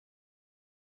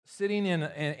Sitting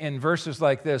in verses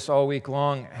like this all week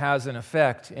long has an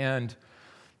effect, and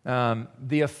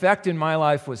the effect in my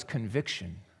life was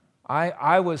conviction.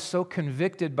 I was so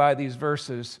convicted by these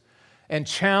verses and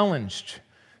challenged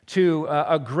to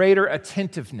a greater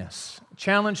attentiveness,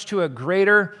 challenged to a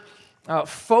greater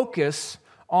focus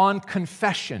on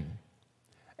confession,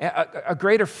 a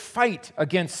greater fight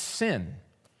against sin.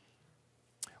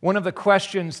 One of the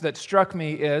questions that struck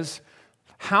me is,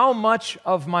 how much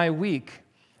of my week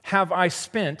have I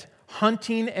spent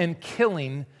hunting and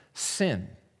killing sin?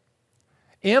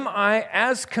 Am I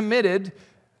as committed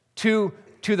to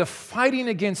the fighting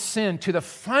against sin, to the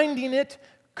finding it,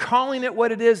 calling it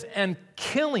what it is, and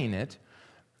killing it,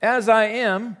 as I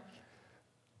am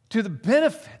to the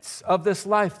benefits of this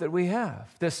life that we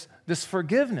have, this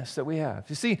forgiveness that we have?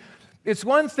 You see, it's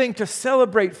one thing to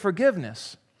celebrate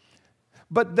forgiveness,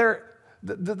 but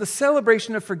the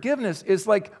celebration of forgiveness is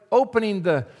like opening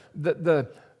the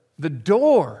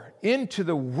door into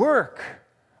the work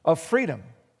of freedom.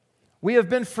 We have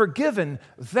been forgiven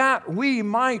that we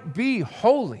might be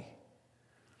holy.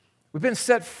 We've been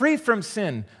set free from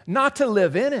sin, not to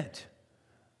live in it,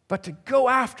 but to go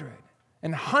after it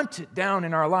and hunt it down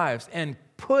in our lives and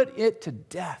put it to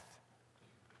death.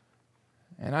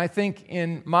 And I think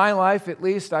in my life, at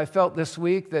least, I felt this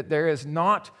week that there is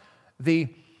not the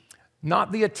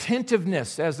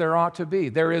attentiveness as there ought to be.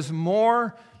 There is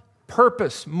more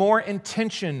purpose, more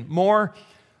intention, more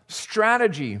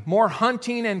strategy, more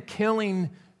hunting and killing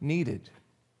needed.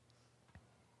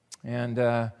 And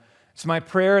it's my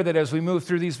prayer that as we move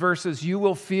through these verses, you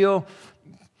will feel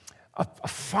a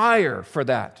fire for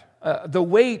that, the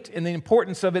weight and the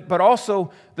importance of it, but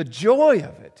also the joy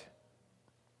of it.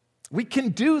 We can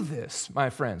do this, my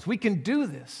friends. We can do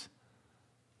this.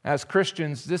 As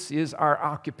Christians, this is our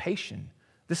occupation.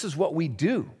 This is what we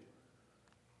do.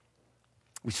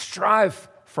 We strive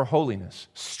for holiness,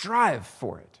 strive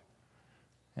for it.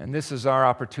 And this is our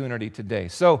opportunity today.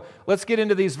 So let's get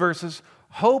into these verses.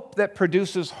 Hope that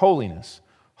produces holiness.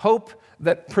 Hope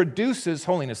that produces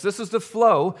holiness. This is the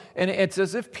flow, and it's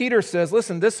as if Peter says,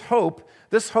 listen, this hope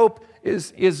is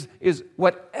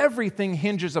what everything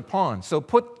hinges upon. So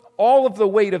put all of the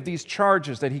weight of these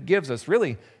charges that he gives us,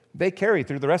 really, they carry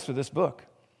through the rest of this book.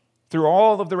 Through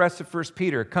all of the rest of 1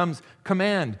 Peter comes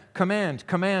command, command,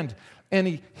 command. And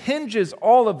he hinges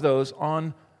all of those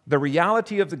on the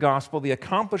reality of the gospel, the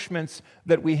accomplishments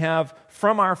that we have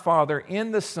from our Father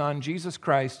in the Son, Jesus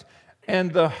Christ,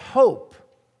 and the hope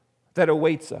that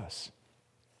awaits us.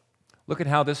 Look at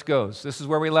how this goes. This is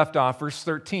where we left off, verse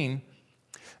 13.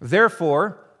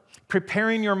 Therefore,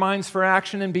 preparing your minds for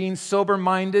action and being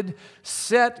sober-minded,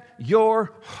 set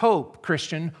your hope,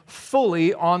 Christian,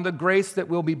 fully on the grace that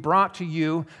will be brought to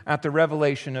you at the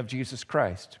revelation of Jesus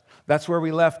Christ. That's where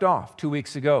we left off 2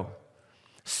 weeks ago.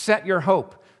 Set your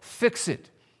hope. Fix it.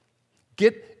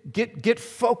 Get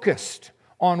focused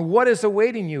on what is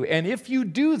awaiting you. And if you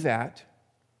do that,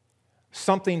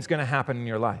 something's going to happen in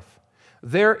your life.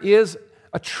 There is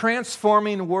a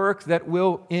transforming work that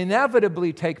will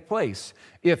inevitably take place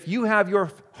if you have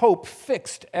your hope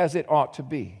fixed as it ought to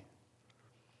be.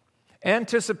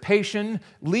 Anticipation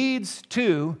leads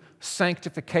to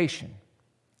sanctification.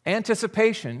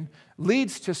 Anticipation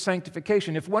leads to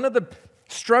sanctification. If one of the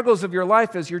struggles of your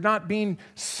life is you're not being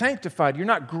sanctified, you're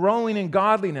not growing in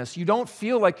godliness, you don't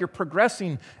feel like you're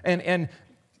progressing and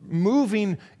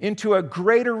moving into a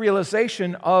greater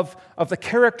realization of the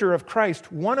character of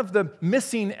Christ, one of the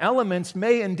missing elements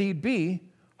may indeed be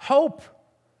hope.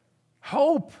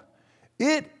 Hope.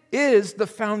 It is the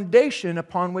foundation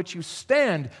upon which you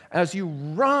stand as you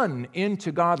run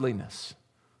into godliness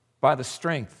by the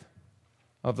strength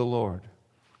of the Lord.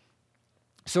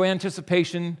 So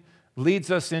anticipation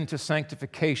leads us into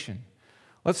sanctification.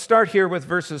 Let's start here with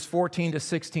verses 14 to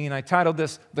 16. I titled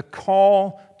this, The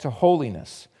Call to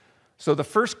Holiness. So the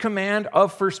first command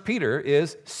of 1 Peter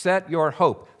is set your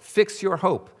hope, fix your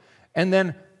hope. And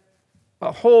then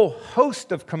a whole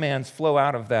host of commands flow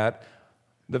out of that.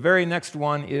 The very next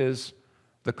one is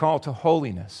the call to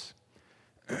holiness.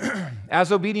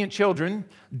 As obedient children,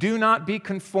 do not be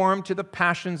conformed to the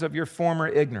passions of your former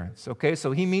ignorance. Okay,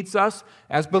 so he meets us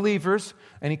as believers,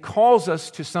 and he calls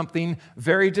us to something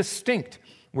very distinct.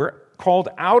 We're called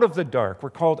out of the dark, we're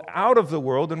called out of the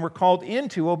world, and we're called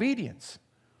into obedience.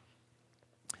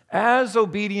 As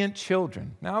obedient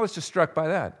children. Now, I was just struck by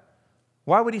that.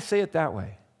 Why would he say it that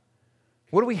way?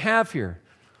 What do we have here?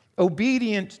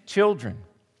 Obedient children.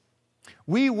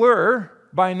 We were,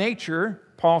 by nature,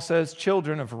 Paul says,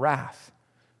 children of wrath,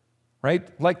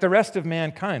 right? Like the rest of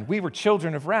mankind. We were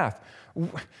children of wrath.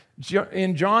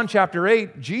 In John chapter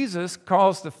 8, Jesus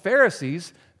calls the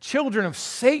Pharisees children of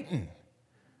Satan,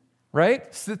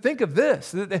 right? So think of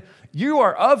this. You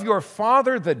are of your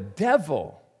father, the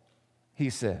devil, he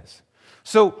says.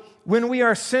 So when we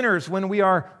are sinners, when we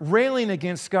are railing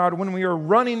against God, when we are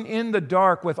running in the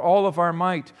dark with all of our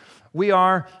might, we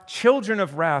are children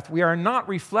of wrath. We are not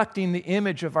reflecting the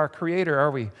image of our Creator,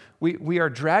 are we? We are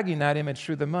dragging that image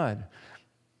through the mud.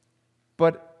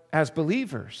 But as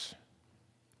believers,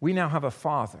 we now have a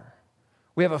Father.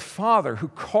 We have a Father who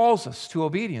calls us to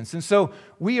obedience. And so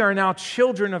we are now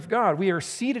children of God. We are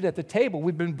seated at the table.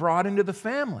 We've been brought into the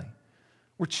family.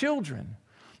 We're children.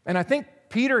 And I think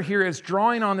Peter here is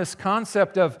drawing on this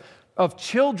concept of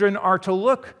children are to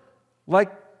look like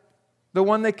the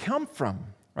one they come from,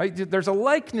 right? There's a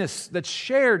likeness that's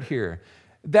shared here.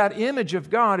 That image of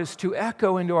God is to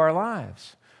echo into our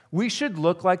lives. We should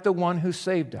look like the one who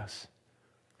saved us.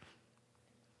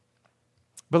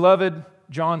 Beloved,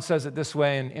 John says it this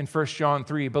way in 1 John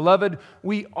 3, Beloved,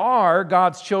 we are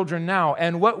God's children now,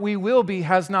 and what we will be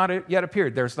has not yet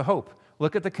appeared. There's the hope.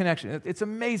 Look at the connection. It's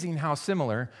amazing how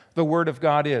similar the Word of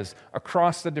God is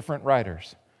across the different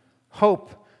writers.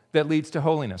 Hope that leads to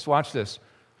holiness. Watch this.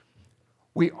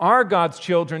 We are God's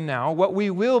children now. What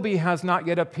we will be has not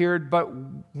yet appeared, but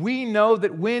we know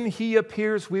that when He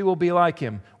appears, we will be like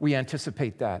Him. We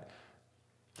anticipate that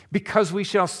because we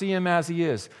shall see Him as He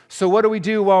is. So what do we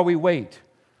do while we wait?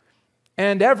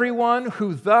 And everyone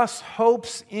who thus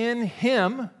hopes in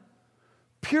Him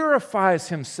purifies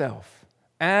himself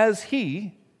as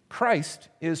He, Christ,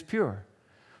 is pure.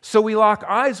 So we lock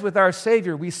eyes with our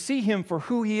Savior. We see Him for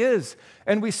who He is,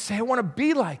 and we say, I want to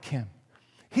be like Him.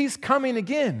 He's coming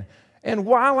again. And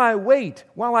while I wait,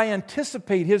 while I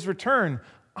anticipate His return,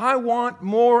 I want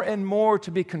more and more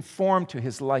to be conformed to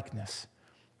His likeness.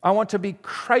 I want to be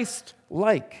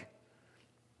Christ-like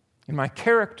in my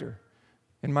character,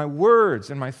 in my words,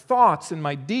 in my thoughts, in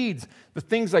my deeds, the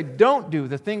things I don't do,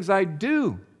 the things I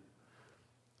do.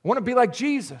 I want to be like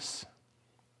Jesus.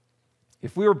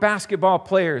 If we were basketball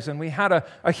players and we had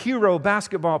a hero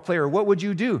basketball player, what would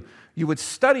you do? You would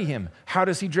study him. How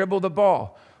does he dribble the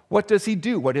ball? What does he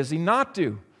do? What does he not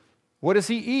do? What does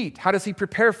he eat? How does he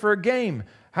prepare for a game?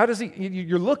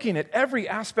 You're looking at every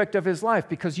aspect of his life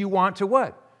because you want to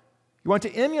what? You want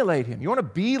to emulate him. You want to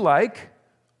be like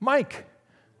Mike.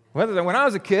 When I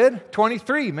was a kid,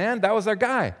 23, man, that was our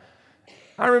guy.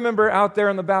 I remember out there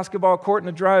on the basketball court in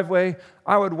the driveway,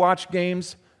 I would watch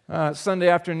games Sunday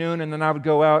afternoon, and then I would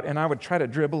go out and I would try to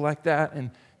dribble like that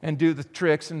and do the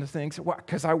tricks and the things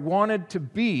because I wanted to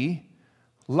be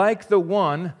like the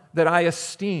one that I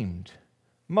esteemed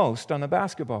most on the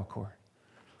basketball court.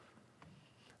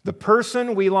 The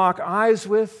person we lock eyes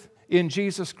with in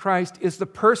Jesus Christ is the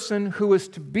person who is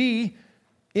to be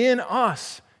in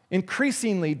us,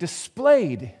 increasingly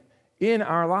displayed in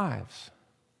our lives.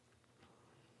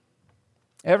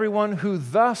 Everyone who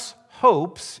thus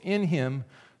hopes in Him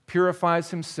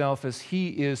purifies himself as He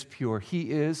is pure.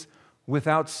 He is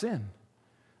without sin.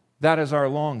 That is our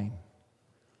longing.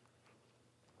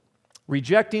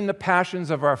 Rejecting the passions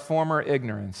of our former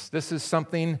ignorance. This is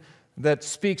something that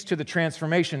speaks to the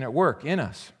transformation at work in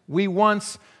us. We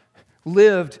once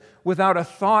lived without a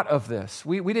thought of this.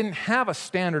 We didn't have a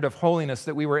standard of holiness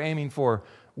that we were aiming for.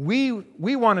 We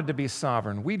wanted to be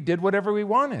sovereign. We did whatever we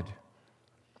wanted.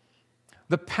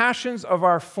 The passions of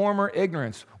our former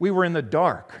ignorance. We were in the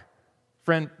dark.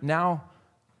 Friend, now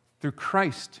through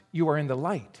Christ, you are in the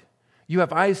light. You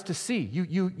have eyes to see.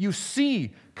 You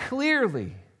see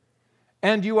clearly,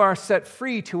 and you are set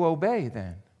free to obey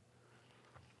then.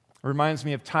 It reminds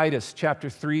me of Titus chapter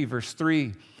 3, verse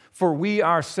 3. For we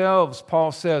ourselves,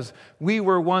 Paul says, we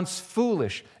were once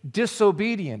foolish,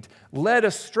 disobedient, led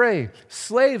astray,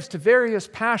 slaves to various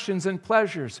passions and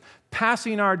pleasures,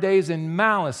 passing our days in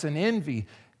malice and envy,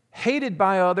 hated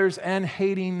by others and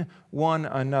hating one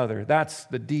another. That's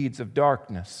the deeds of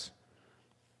darkness.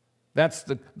 That's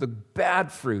the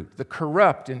bad fruit, the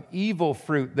corrupt and evil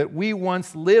fruit that we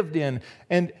once lived in,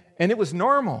 and it was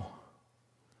normal.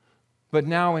 But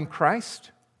now in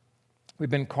Christ, we've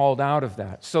been called out of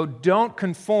that. So don't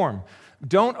conform.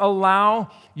 Don't allow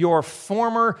your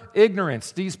former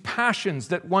ignorance, these passions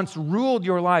that once ruled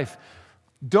your life,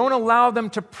 don't allow them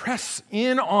to press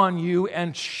in on you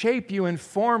and shape you and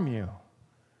form you.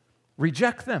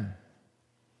 Reject them.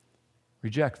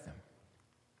 Reject them.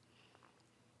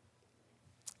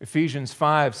 Ephesians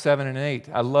 5, 7, and 8.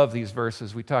 I love these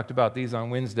verses. We talked about these on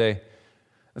Wednesday.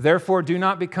 Therefore, do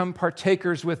not become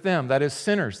partakers with them, that is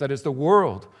sinners, that is the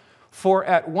world. For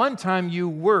at one time you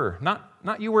were,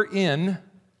 not you were in.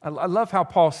 I love how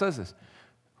Paul says this.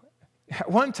 At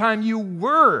one time you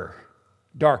were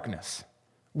darkness.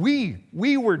 We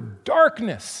were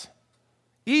darkness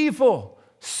evil,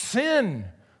 sin,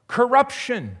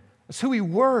 corruption. That's who we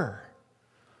were.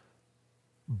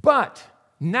 But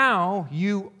now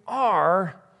you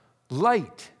are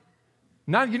light.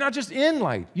 Now, you're not just in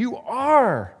light, you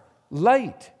are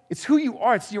light. It's who you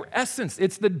are. It's your essence.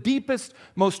 It's the deepest,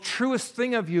 most truest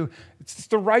thing of you. It's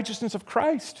the righteousness of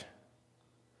Christ.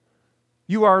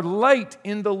 You are light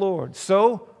in the Lord.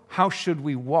 So how should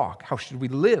we walk? How should we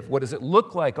live? What does it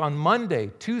look like on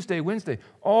Monday, Tuesday, Wednesday,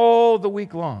 all the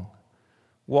week long?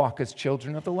 Walk as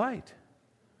children of the light.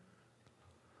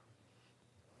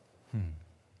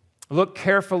 Look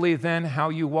carefully then how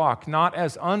you walk, not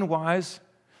as unwise,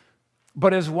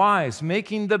 but as wise,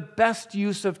 making the best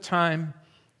use of time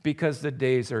because the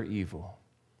days are evil.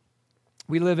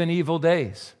 We live in evil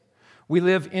days. We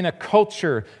live in a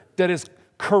culture that is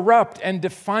corrupt and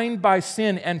defined by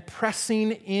sin and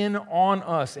pressing in on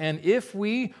us. And if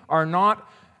we are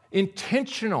not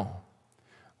intentional,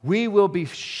 we will be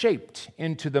shaped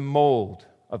into the mold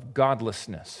of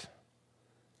godlessness.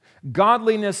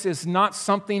 Godliness is not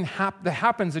something that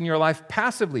happens in your life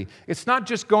passively. It's not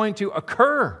just going to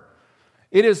occur.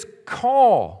 It is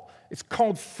call. It's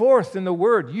called forth in the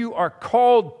Word. You are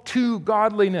called to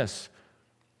godliness.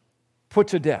 Put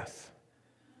to death.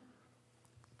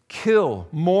 Kill,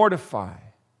 mortify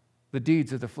the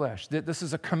deeds of the flesh. This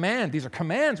is a command. These are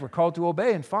commands we're called to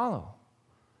obey and follow.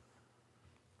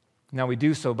 Now we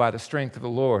do so by the strength of the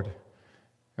Lord,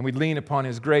 and we lean upon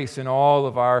His grace in all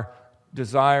of our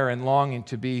desire and longing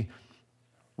to be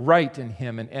right in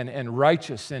Him and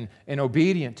righteous and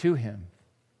obedient to Him.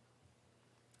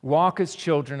 Walk as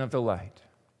children of the light.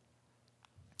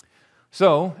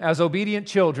 So, as obedient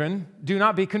children, do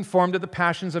not be conformed to the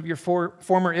passions of your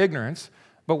former ignorance,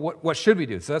 but what should we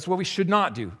do? So that's what we should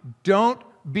not do. Don't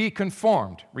be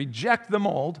conformed. Reject the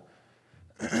mold.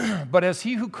 But as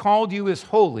He who called you is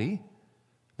holy,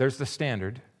 there's the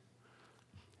standard,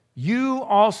 you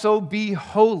also be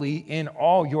holy in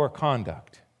all your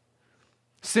conduct.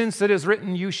 Since it is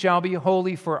written, you shall be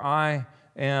holy, for I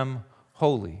am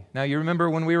holy. Now, you remember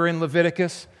when we were in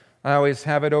Leviticus? I always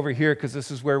have it over here because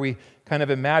this is where we kind of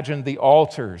imagined the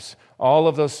altars. All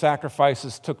of those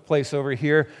sacrifices took place over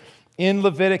here. In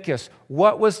Leviticus,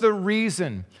 what was the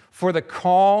reason for the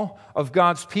call of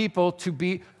God's people to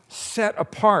be set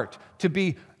apart, to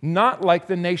be not like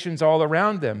the nations all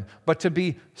around them, but to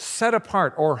be set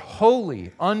apart or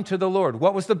holy unto the Lord?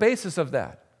 What was the basis of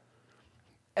that?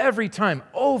 Every time,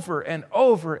 over and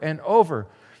over and over.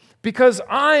 Because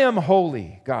I am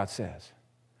holy, God says,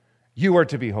 you are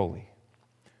to be holy.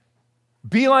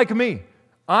 Be like me.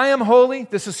 I am holy.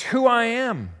 This is who I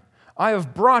am. I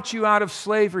have brought you out of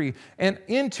slavery and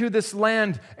into this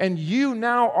land, and you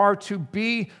now are to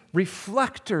be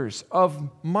reflectors of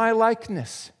my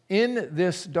likeness in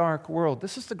this dark world.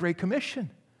 This is the Great Commission.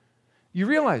 You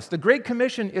realize the Great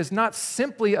Commission is not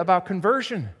simply about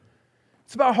conversion.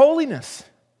 It's about holiness.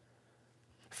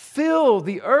 Fill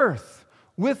the earth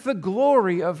with the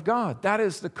glory of God. That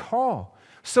is the call.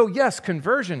 So yes,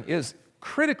 conversion is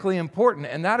critically important,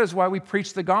 and that is why we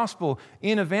preach the gospel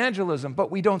in evangelism, but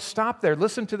we don't stop there.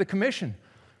 Listen to the commission.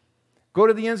 Go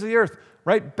to the ends of the earth,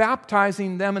 right?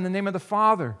 Baptizing them in the name of the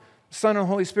Father, Son, and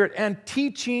Holy Spirit, and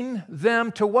teaching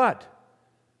them to what?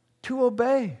 To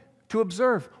obey, to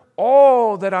observe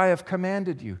all that I have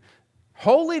commanded you.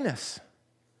 Holiness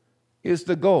is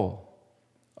the goal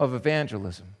of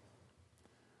evangelism.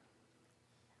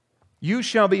 You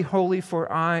shall be holy,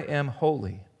 for I am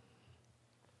holy.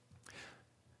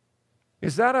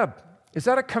 Is that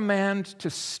a command to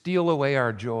steal away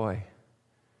our joy?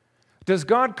 Does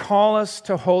God call us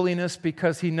to holiness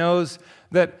because He knows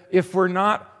that if we're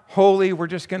not holy, we're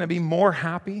just going to be more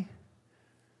happy?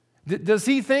 Does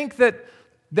He think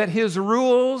that His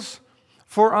rules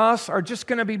for us are just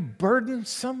going to be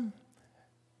burdensome?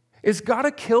 Is God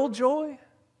a killjoy?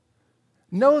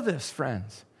 Know this,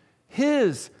 friends.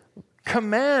 His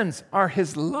commands are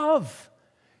His love.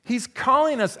 He's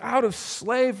calling us out of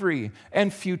slavery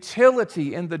and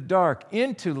futility in the dark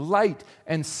into light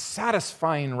and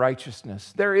satisfying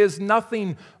righteousness. There is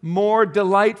nothing more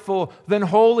delightful than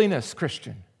holiness,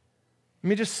 Christian. Let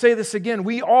me just say this again.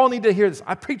 We all need to hear this.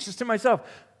 I preach this to myself.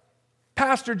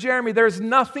 Pastor Jeremy, there's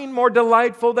nothing more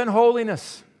delightful than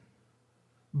holiness.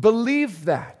 Believe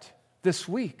that this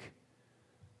week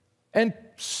and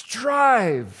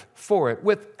strive for it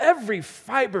with every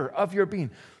fiber of your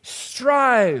being.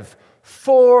 Strive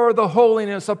for the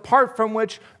holiness apart from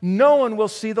which no one will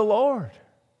see the Lord.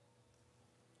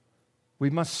 We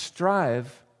must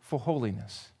strive for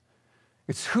holiness.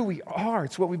 It's who we are.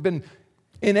 It's what we've been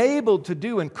enabled to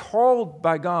do and called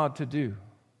by God to do.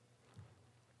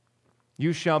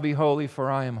 You shall be holy,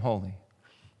 for I am holy.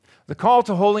 The call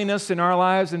to holiness in our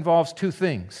lives involves two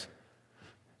things.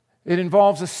 It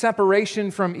involves a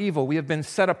separation from evil. We have been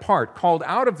set apart, called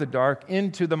out of the dark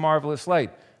into the marvelous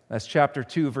light. That's chapter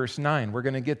 2, verse 9. We're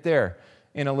going to get there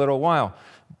in a little while.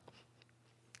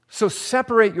 So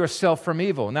separate yourself from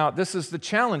evil. Now, this is the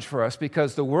challenge for us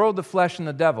because the world, the flesh, and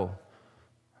the devil,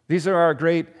 these are our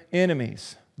great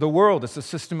enemies. The world is a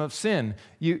system of sin.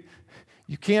 You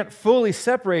can't fully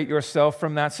separate yourself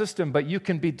from that system, but you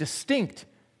can be distinct,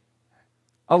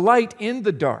 a light in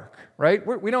the dark, right?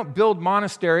 We don't build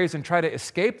monasteries and try to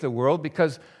escape the world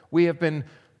because we have been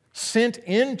sent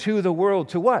into the world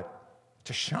to what?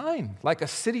 To shine, like a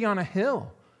city on a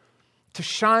hill, to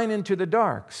shine into the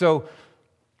dark. So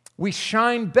we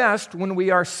shine best when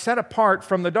we are set apart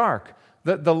from the dark.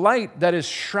 The light that is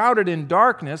shrouded in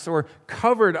darkness or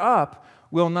covered up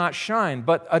will not shine,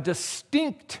 but a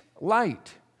distinct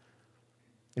light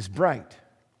is bright.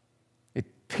 It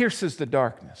pierces the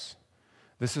darkness.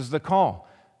 This is the call.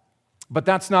 But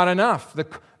that's not enough.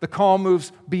 The call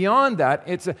moves beyond that.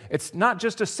 It's not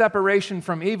just a separation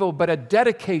from evil, but a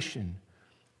dedication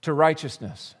to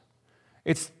righteousness.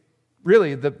 It's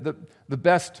really the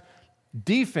best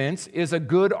defense is a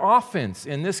good offense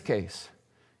in this case.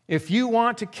 If you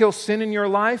want to kill sin in your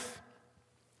life,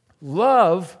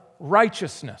 love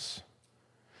righteousness.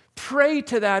 Pray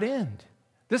to that end.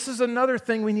 This is another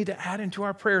thing we need to add into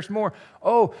our prayers more.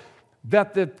 Oh,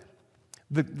 that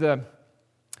the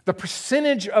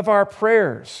percentage of our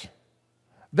prayers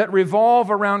that revolve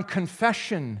around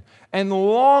confession and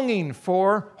longing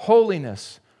for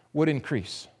holiness would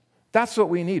increase. That's what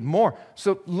we need, more.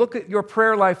 So look at your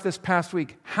prayer life this past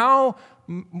week.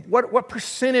 What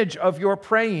percentage of your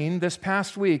praying this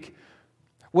past week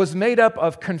was made up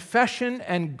of confession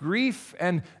and grief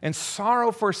and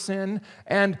sorrow for sin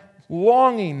and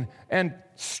longing and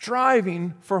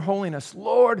striving for holiness?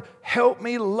 Lord, help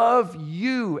me love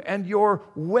you and your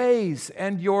ways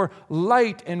and your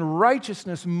light and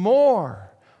righteousness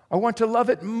more. I want to love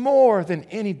it more than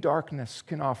any darkness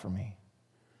can offer me.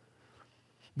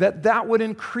 That would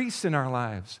increase in our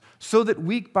lives so that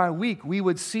week by week we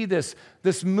would see this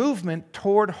movement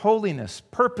toward holiness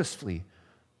purposefully,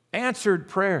 answered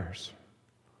prayers.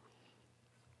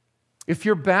 If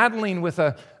you're battling with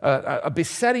a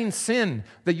besetting sin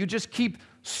that you just keep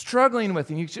struggling with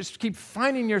and you just keep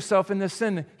finding yourself in this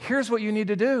sin, here's what you need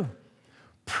to do.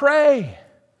 Pray.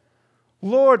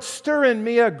 Lord, stir in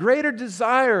me a greater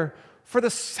desire for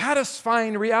the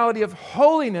satisfying reality of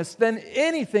holiness than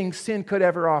anything sin could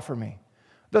ever offer me.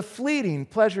 The fleeting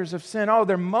pleasures of sin,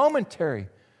 they're momentary.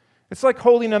 It's like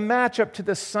holding a match up to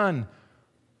the sun.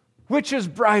 Which is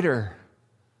brighter?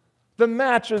 The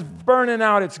match is burning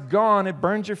out, it's gone, it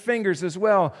burns your fingers as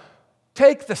well.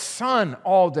 Take the sun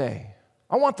all day.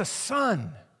 I want the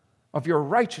sun of your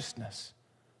righteousness,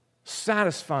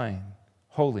 satisfying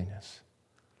holiness.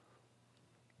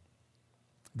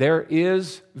 There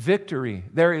is victory,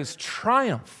 there is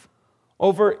triumph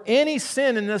over any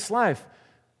sin in this life.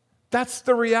 That's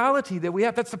the reality that we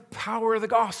have. That's the power of the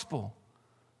gospel.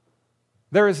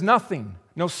 There is nothing,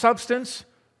 no substance,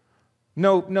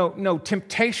 no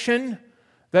temptation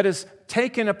that is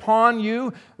taken upon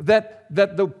you that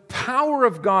the power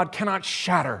of God cannot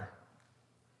shatter.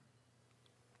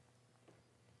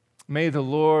 May the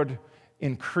Lord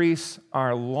increase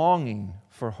our longing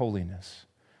for holiness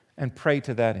and pray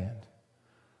to that end.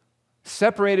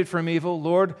 Separated from evil,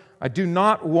 Lord, I do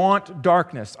not want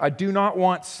darkness. I do not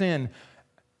want sin.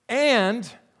 And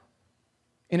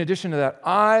in addition to that,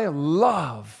 I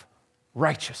love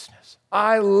righteousness.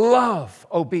 I love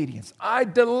obedience. I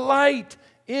delight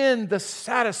in the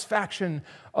satisfaction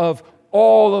of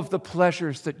all of the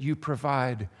pleasures that you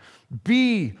provide.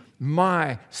 Be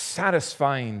my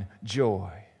satisfying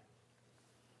joy.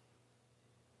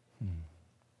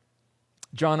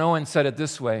 John Owen said it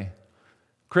this way,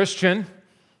 Christian,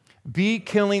 be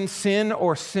killing sin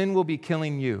or sin will be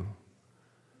killing you.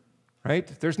 Right?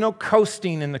 There's no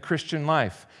coasting in the Christian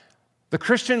life. The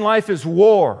Christian life is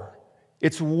war.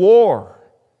 It's war.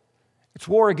 It's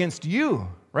war against you,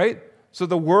 right? So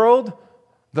the world,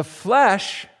 the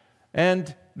flesh,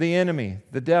 and the enemy,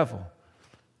 the devil.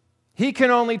 He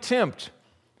can only tempt.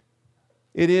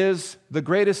 It is the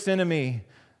greatest enemy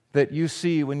that you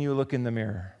see when you look in the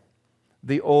mirror.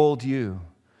 The old you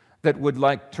that would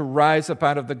like to rise up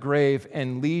out of the grave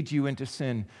and lead you into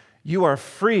sin. You are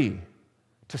free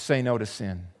to say no to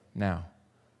sin now.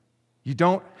 You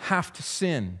don't have to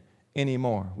sin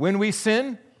anymore. When we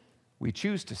sin, we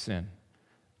choose to sin.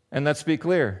 And let's be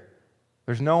clear,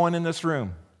 there's no one in this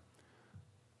room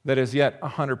that is yet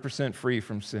 100% free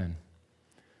from sin.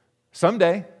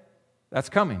 Someday, that's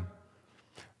coming.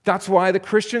 That's why the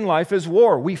Christian life is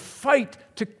war. We fight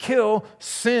to kill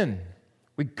sin.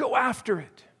 We go after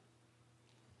it.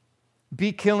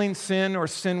 Be killing sin, or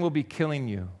sin will be killing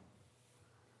you.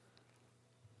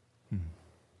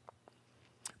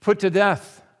 Put to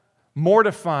death.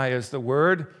 Mortify is the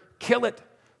word. Kill it.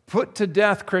 Put to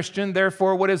death, Christian,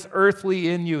 therefore, what is earthly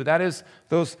in you. That is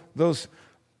those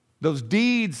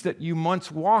deeds that you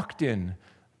once walked in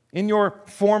your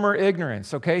former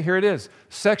ignorance. Okay, here it is.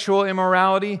 Sexual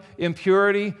immorality,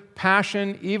 impurity,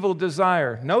 passion, evil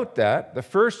desire. Note that the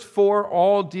first four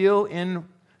all deal in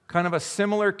kind of a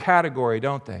similar category,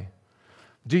 don't they?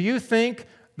 Do you think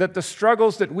that the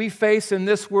struggles that we face in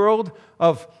this world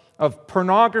of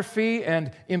pornography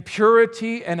and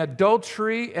impurity and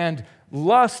adultery and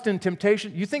lust and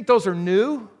temptation, you think those are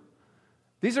new?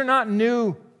 These are not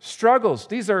new struggles.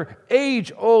 These are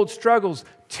age-old struggles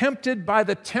tempted by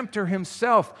the tempter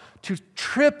himself to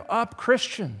trip up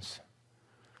Christians.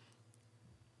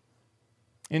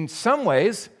 In some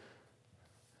ways,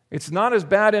 it's not as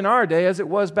bad in our day as it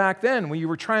was back then, when you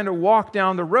were trying to walk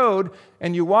down the road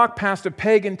and you walk past a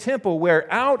pagan temple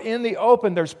where out in the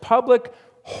open there's public,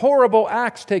 horrible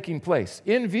acts taking place,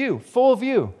 in view, full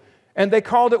view, and they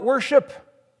called it worship.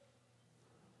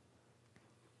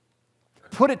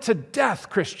 Put it to death,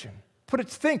 Christian.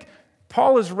 Think.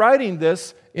 Paul is writing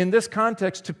this in this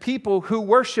context to people who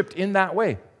worshiped in that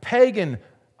way, pagan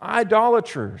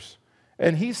idolaters.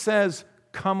 And he says,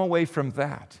 come away from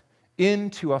that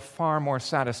into a far more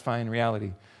satisfying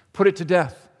reality. Put it to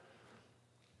death.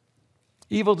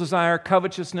 Evil desire,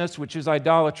 covetousness, which is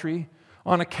idolatry.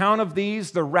 On account of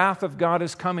these, the wrath of God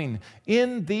is coming.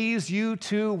 In these you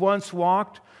too once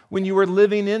walked when you were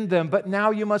living in them, but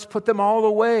now you must put them all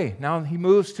away. Now he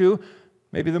moves to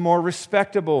maybe the more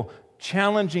respectable,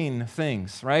 challenging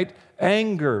things, right?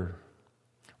 Anger,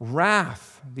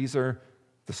 wrath. These are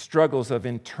the struggles of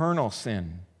internal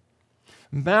sin.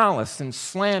 Malice and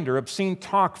slander, obscene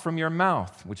talk from your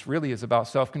mouth, which really is about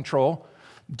self-control.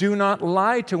 Do not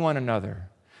lie to one another,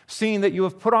 seeing that you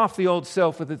have put off the old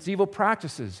self with its evil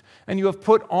practices, and you have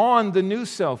put on the new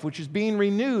self, which is being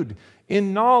renewed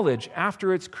in knowledge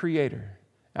after its creator,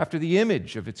 after the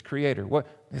image of its creator. What?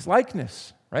 His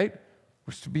likeness, right?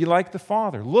 We're to be like the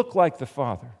Father, look like the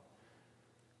Father,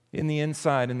 in the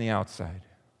inside and the outside.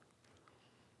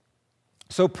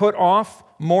 So put off,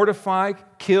 mortify,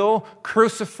 kill,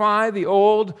 crucify the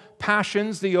old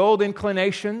passions, the old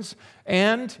inclinations,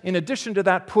 and in addition to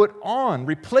that, put on,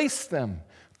 replace them.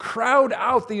 Crowd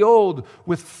out the old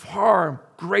with far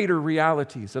greater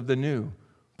realities of the new.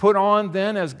 Put on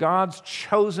then as God's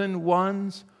chosen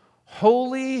ones,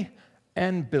 holy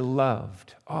and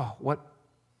beloved. Oh, what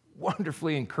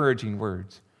wonderfully encouraging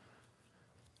words.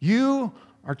 You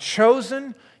are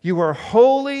chosen, you are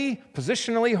holy,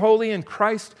 positionally holy in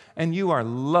Christ, and you are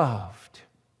loved.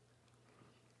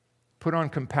 Put on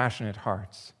compassionate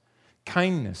hearts,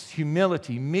 kindness,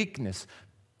 humility, meekness,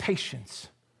 patience,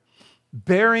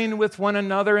 bearing with one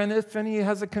another, and if any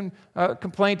has a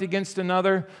complaint against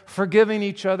another, forgiving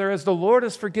each other. As the Lord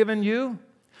has forgiven you,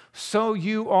 so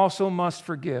you also must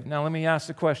forgive. Now let me ask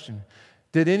the question.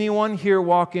 Did anyone here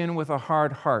walk in with a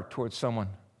hard heart towards someone?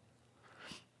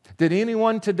 Did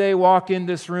anyone today walk in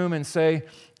this room and say,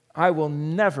 I will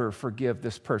never forgive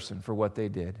this person for what they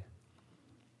did?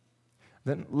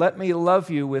 Then let me love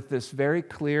you with this very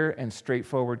clear and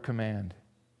straightforward command.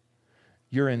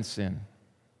 You're in sin.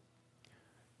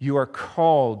 You are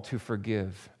called to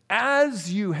forgive.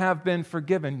 As you have been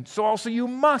forgiven, so also you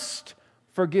must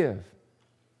forgive.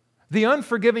 The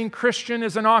unforgiving Christian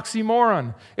is an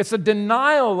oxymoron. It's a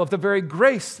denial of the very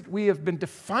grace that we have been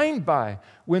defined by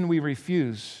when we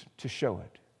refuse to show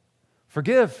it.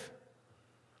 Forgive.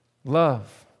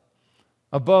 Love.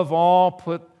 Above all,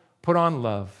 put on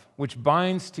love, which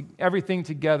binds everything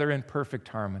together in perfect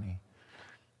harmony.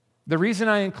 The reason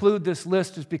I include this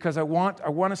list is because I want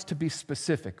us to be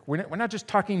specific. We're not just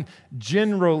talking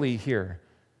generally here.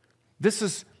 This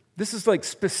is like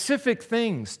specific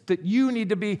things that you need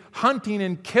to be hunting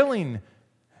and killing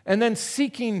and then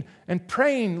seeking and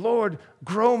praying, Lord,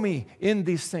 grow me in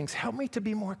these things. Help me to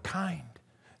be more kind.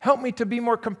 Help me to be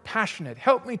more compassionate.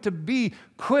 Help me to be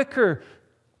quicker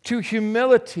to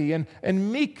humility and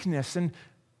meekness, and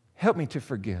help me to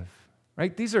forgive.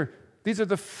 Right? These are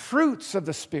the fruits of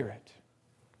the Spirit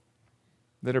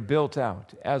that are built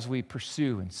out as we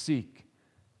pursue and seek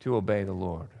to obey the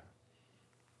Lord.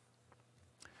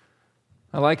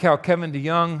 I like how Kevin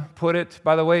DeYoung put it.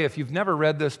 By the way, if you've never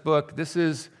read this book, this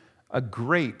is a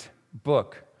great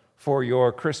book for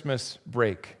your Christmas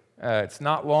break. It's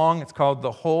not long. It's called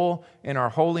The Hole in Our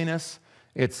Holiness.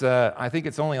 I think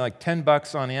it's only like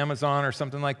 $10 on Amazon or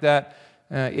something like that.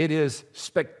 It is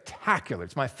spectacular.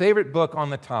 It's my favorite book on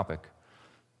the topic.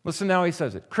 Listen to how he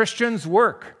says it. Christians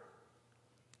work.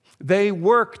 They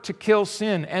work to kill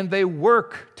sin, and they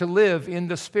work to live in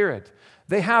the Spirit.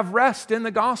 They have rest in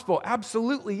the gospel,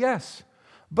 absolutely, yes.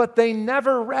 But they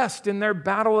never rest in their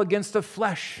battle against the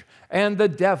flesh and the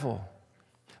devil.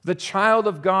 The child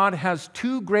of God has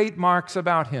two great marks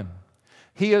about him.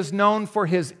 He is known for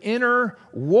his inner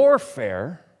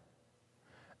warfare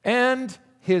and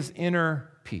his inner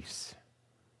peace.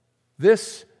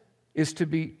 This is to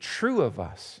be true of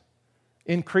us,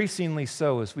 increasingly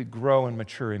so as we grow and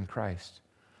mature in Christ.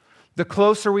 The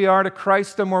closer we are to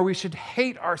Christ, the more we should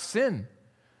hate our sin.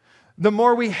 The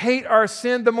more we hate our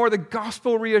sin, the more the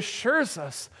gospel reassures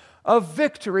us of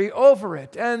victory over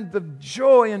it and the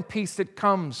joy and peace that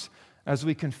comes as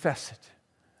we confess it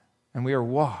and we are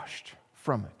washed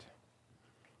from it.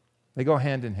 They go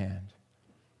hand in hand.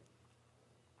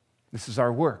 This is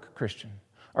our work, Christian.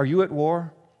 Are you at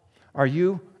war? Are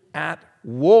you at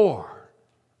war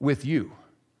with you,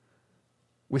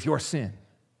 with your sin?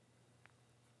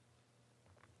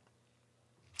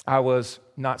 I was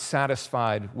not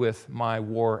satisfied with my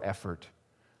war effort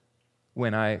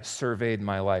when I surveyed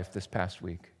my life this past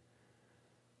week.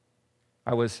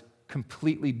 I was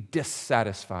completely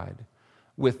dissatisfied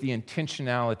with the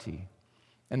intentionality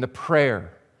and the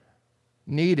prayer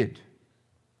needed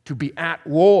to be at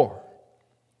war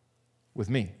with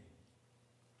me.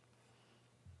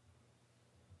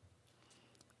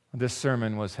 This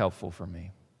sermon was helpful for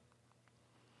me.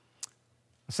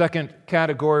 The second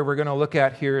category we're going to look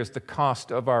at here is the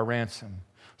cost of our ransom.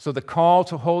 So the call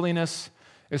to holiness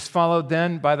is followed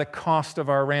then by the cost of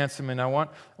our ransom. And I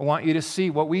want you to see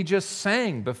what we just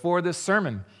sang before this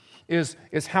sermon is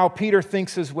how Peter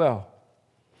thinks as well.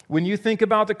 When you think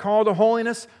about the call to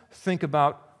holiness, think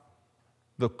about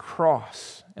the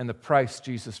cross and the price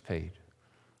Jesus paid.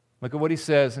 Look at what he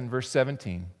says in verse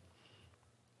 17.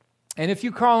 And if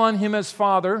you call on him as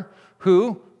Father,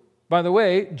 who, by the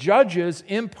way, judges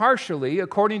impartially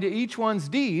according to each one's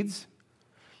deeds,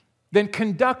 then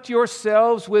conduct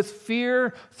yourselves with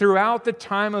fear throughout the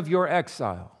time of your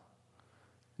exile.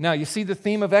 Now, you see the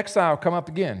theme of exile come up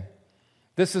again.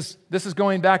 This is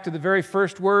going back to the very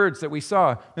first words that we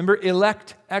saw. Remember,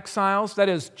 elect exiles, that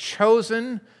is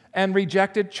chosen and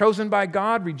rejected, chosen by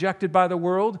God, rejected by the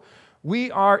world.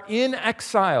 We are in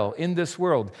exile in this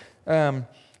world.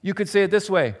 You could say it this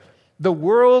way. The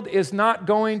world is not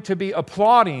going to be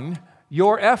applauding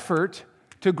your effort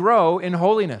to grow in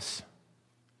holiness.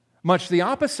 Much the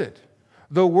opposite.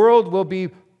 The world will be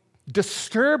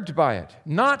disturbed by it,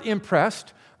 not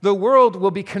impressed. The world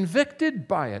will be convicted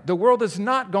by it. The world is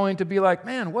not going to be like,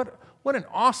 man, what an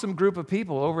awesome group of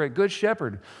people over at Good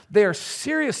Shepherd. They are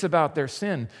serious about their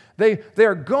sin. They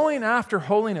are going after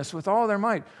holiness with all their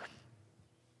might.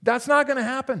 That's not going to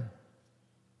happen.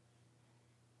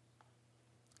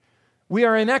 We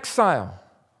are in exile.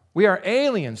 We are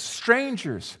aliens,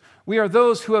 strangers. We are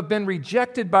those who have been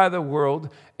rejected by the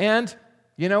world. And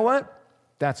you know what?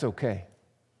 That's okay.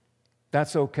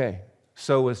 That's okay.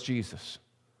 So was Jesus.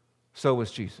 So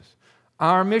was Jesus.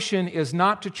 Our mission is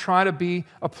not to try to be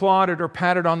applauded or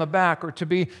patted on the back or to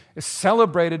be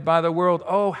celebrated by the world.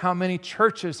 Oh, how many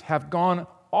churches have gone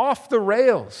off the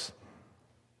rails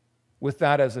with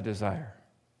that as a desire.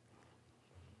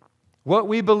 What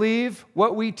we believe,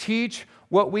 what we teach,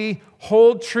 what we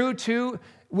hold true to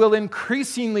will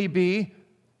increasingly be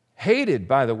hated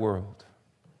by the world.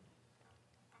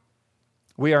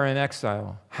 We are in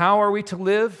exile. How are we to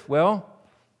live? Well,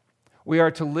 we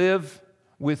are to live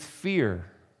with fear.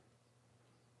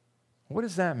 What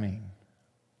does that mean?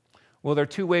 Well, there are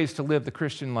two ways to live the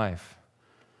Christian life.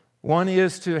 One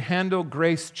is to handle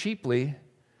grace cheaply.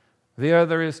 The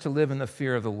other is to live in the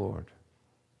fear of the Lord.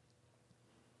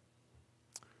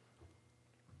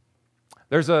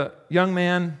 There's a young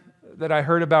man that I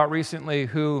heard about recently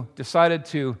who decided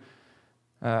to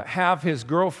have his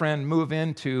girlfriend move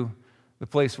into the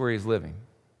place where he's living.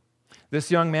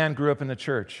 This young man grew up in the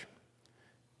church.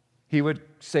 He would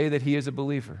say that he is a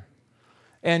believer.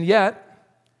 And yet,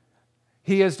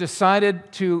 he has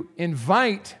decided to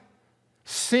invite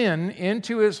sin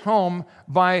into his home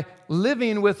by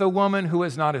living with a woman who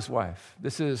is not his wife.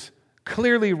 This is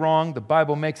clearly wrong. The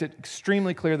Bible makes it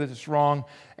extremely clear that it's wrong.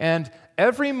 And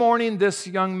every morning, this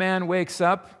young man wakes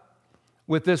up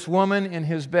with this woman in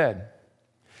his bed.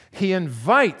 He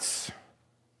invites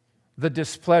the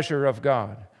displeasure of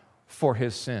God for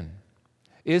his sin.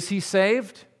 Is he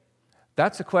saved?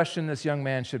 That's a question this young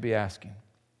man should be asking.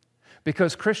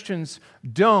 Because Christians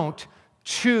don't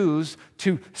choose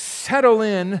to settle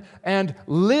in and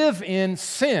live in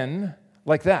sin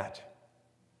like that.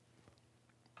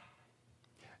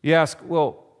 You ask,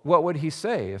 well, what would he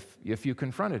say if you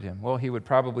confronted him? Well, he would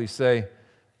probably say,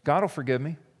 God will forgive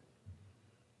me.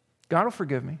 God will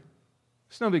forgive me.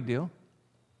 It's no big deal.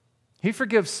 He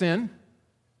forgives sin.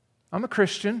 I'm a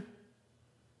Christian.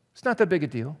 It's not that big a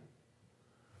deal.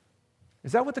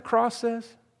 Is that what the cross says?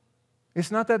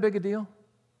 It's not that big a deal?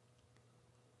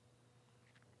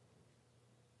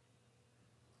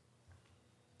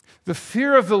 The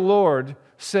fear of the Lord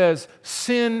says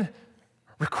sin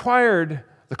required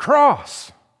the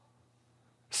cross.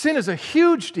 Sin is a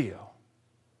huge deal.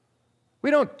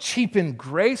 We don't cheapen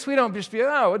grace. We don't just be,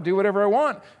 I'll do whatever I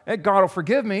want, and God will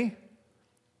forgive me.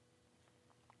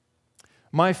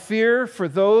 My fear for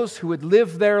those who would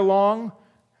live there long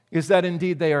is that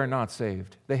indeed they are not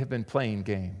saved. They have been playing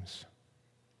games.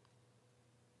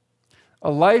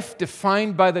 A life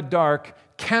defined by the dark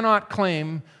cannot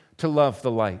claim to love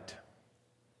the light.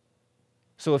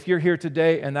 So if you're here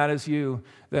today and that is you,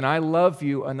 then I love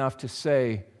you enough to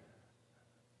say,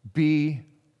 be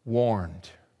warned.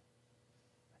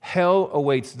 Hell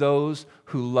awaits those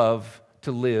who love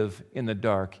to live in the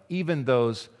dark, even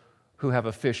those who have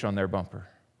a fish on their bumper.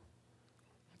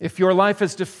 If your life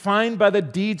is defined by the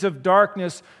deeds of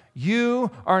darkness,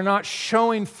 you are not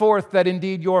showing forth that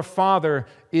indeed your Father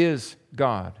is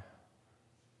God.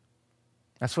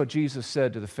 That's what Jesus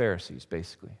said to the Pharisees,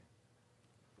 basically.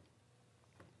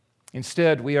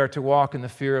 Instead, we are to walk in the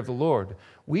fear of the Lord.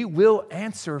 We will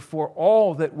answer for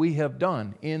all that we have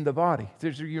done in the body.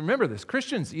 You remember this,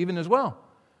 Christians even as well.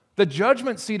 The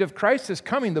judgment seat of Christ is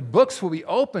coming. The books will be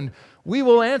opened. We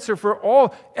will answer for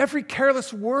all. Every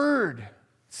careless word, it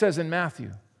says in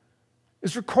Matthew,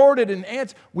 is recorded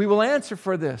and we will answer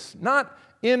for this. Not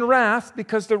in wrath,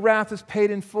 because the wrath is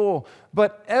paid in full,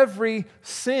 but every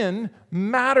sin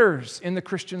matters in the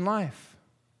Christian life.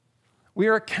 We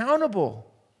are accountable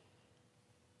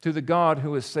to the God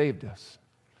who has saved us.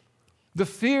 The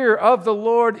fear of the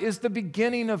Lord is the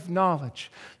beginning of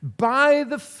knowledge. By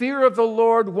the fear of the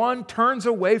Lord, one turns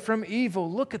away from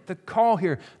evil. Look at the call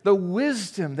here, the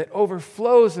wisdom that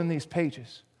overflows in these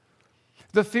pages.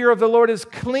 The fear of the Lord is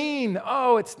clean.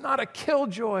 Oh, it's not a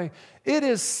killjoy. It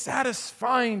is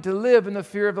satisfying to live in the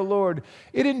fear of the Lord.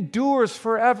 It endures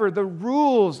forever. The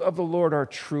rules of the Lord are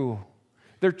true.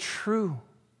 They're true.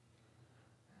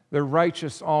 They're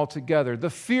righteous altogether. The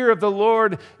fear of the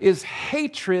Lord is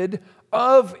hatred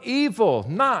of evil,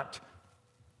 not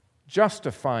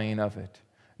justifying of it,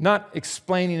 not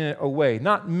explaining it away,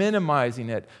 not minimizing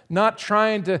it, not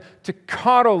trying to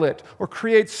coddle it or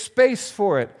create space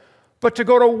for it, but to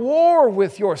go to war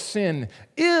with your sin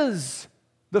is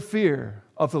the fear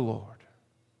of the Lord.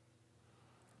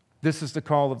 This is the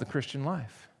call of the Christian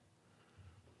life.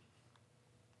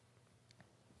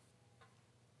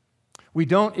 We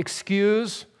don't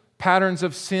excuse patterns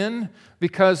of sin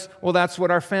because, well, that's what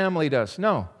our family does.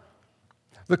 No.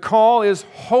 The call is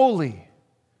holy,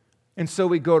 and so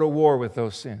we go to war with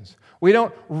those sins. We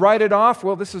don't write it off,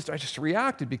 well, I just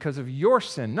reacted because of your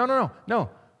sin. No.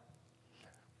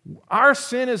 Our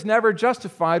sin is never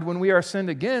justified when we are sinned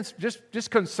against. Just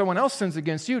because someone else sins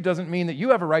against you doesn't mean that you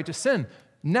have a right to sin.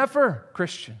 Never,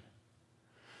 Christian.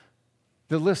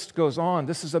 The list goes on.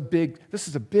 This is a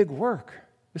big work.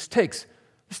 This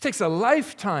takes a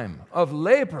lifetime of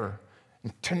labor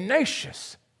and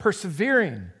tenacious,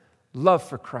 persevering love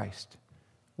for Christ,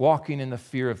 walking in the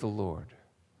fear of the Lord.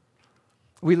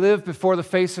 We live before the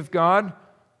face of God.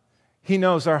 He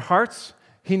knows our hearts.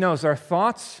 He knows our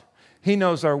thoughts. He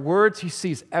knows our words. He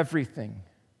sees everything.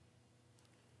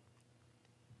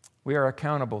 We are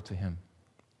accountable to Him.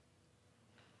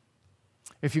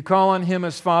 If you call on Him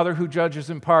as Father who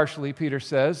judges impartially, Peter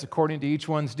says, according to each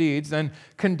one's deeds, then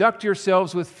conduct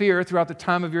yourselves with fear throughout the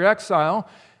time of your exile.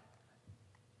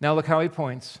 Now look how he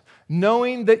points.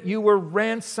 Knowing that you were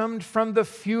ransomed from the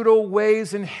futile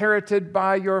ways inherited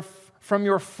from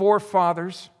your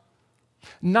forefathers,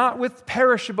 not with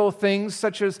perishable things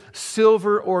such as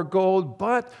silver or gold,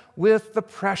 but with the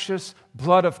precious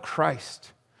blood of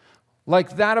Christ,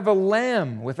 like that of a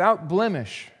lamb without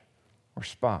blemish or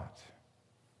spot.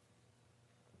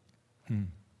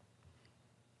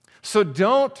 So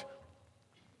don't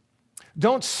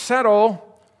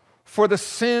settle for the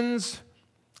sins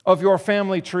of your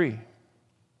family tree.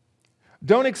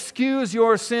 Don't excuse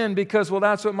your sin because, well,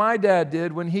 that's what my dad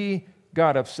did when he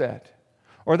got upset.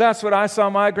 Or that's what I saw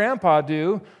my grandpa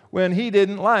do when he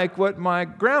didn't like what my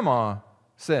grandma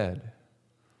said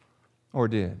or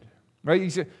did. Right?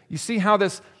 You see how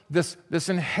this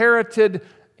inherited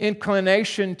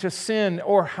inclination to sin,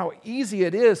 or how easy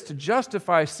it is to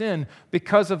justify sin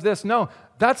because of this. No,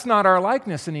 that's not our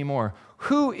likeness anymore.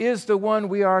 Who is the one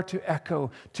we are to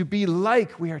echo, to be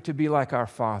like? We are to be like our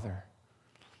Father.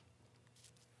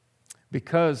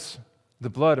 Because the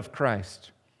blood of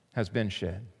Christ has been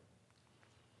shed.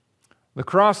 The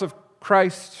cross of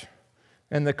Christ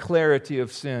and the clarity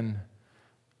of sin.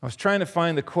 I was trying to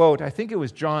find the quote. I think it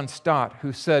was John Stott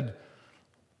who said,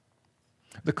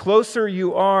 "The closer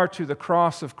you are to the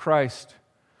cross of Christ,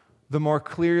 the more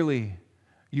clearly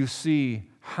you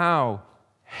see how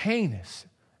heinous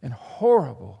and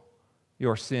horrible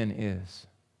your sin is."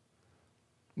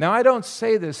 Now, I don't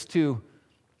say this to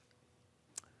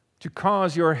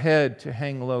cause your head to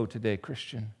hang low today,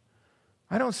 Christian.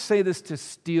 I don't say this to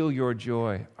steal your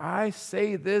joy. I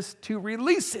say this to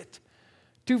release it,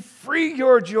 to free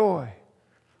your joy.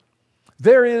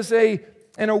 There is an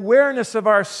awareness of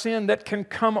our sin that can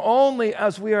come only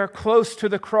as we are close to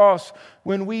the cross,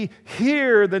 when we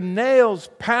hear the nails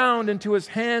pound into his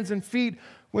hands and feet,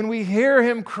 when we hear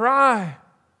him cry,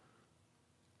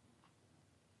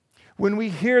 when we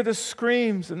hear the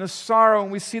screams and the sorrow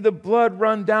and we see the blood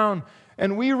run down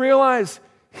and we realize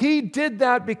he did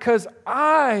that because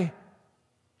I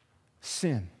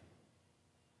sin.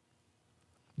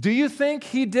 Do you think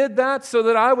he did that so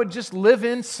that I would just live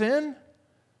in sin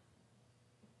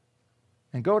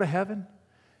and go to heaven?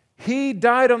 He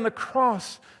died on the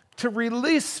cross to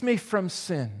release me from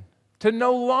sin, to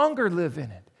no longer live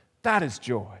in it. That is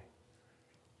joy.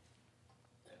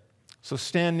 So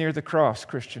stand near the cross,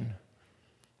 Christian.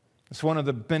 It's one of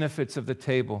the benefits of the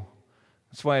table.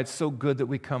 That's why it's so good that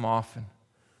we come often.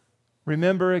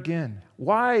 Remember again,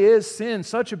 why is sin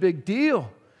such a big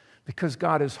deal? Because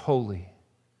God is holy.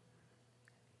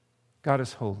 God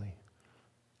is holy.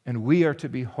 And we are to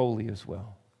be holy as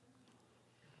well.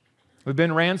 We've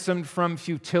been ransomed from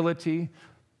futility,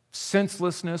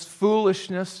 senselessness,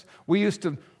 foolishness. We used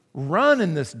to run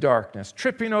in this darkness,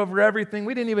 tripping over everything.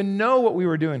 We didn't even know what we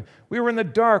were doing. We were in the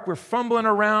dark. We're fumbling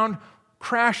around,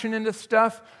 crashing into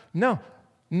stuff. No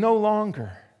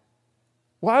longer.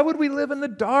 Why would we live in the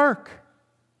dark?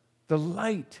 The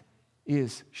light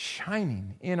is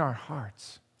shining in our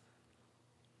hearts.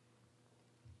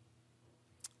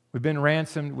 We've been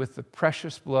ransomed with the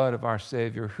precious blood of our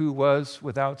Savior, who was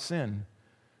without sin.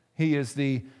 He is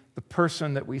the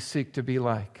person that we seek to be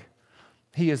like.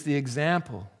 He is the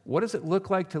example. What does it look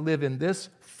like to live in this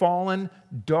fallen,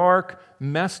 dark,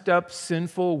 messed up,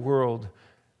 sinful world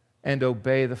and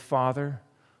obey the Father?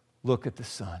 Look at the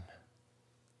Son.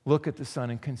 Look at the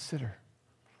Son and consider.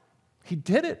 He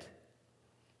did it.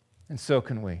 And so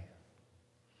can we.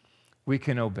 We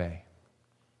can obey.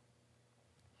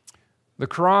 The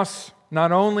cross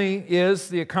not only is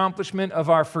the accomplishment of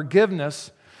our forgiveness,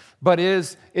 but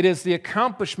it is the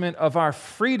accomplishment of our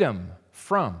freedom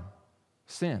from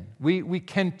sin. We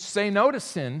can say no to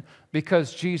sin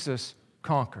because Jesus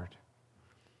conquered.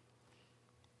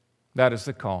 That is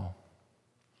the call.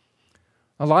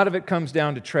 A lot of it comes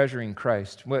down to treasuring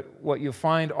Christ. What you'll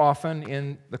find often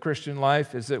in the Christian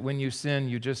life is that when you sin,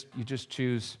 you just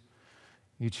choose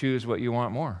what you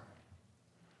want more.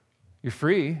 You're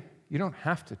free. You don't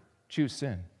have to choose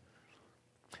sin.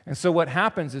 And so what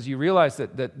happens is you realize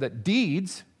that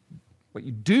deeds, what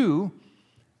you do,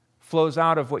 flows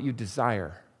out of what you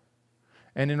desire.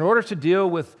 And in order to deal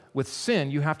with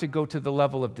sin, you have to go to the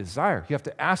level of desire. You have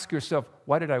to ask yourself,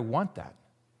 why did I want that?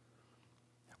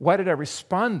 Why did I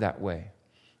respond that way?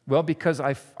 Well, because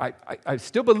I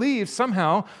still believe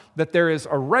somehow that there is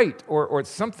a right or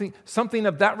something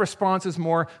of that response is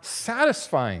more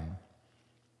satisfying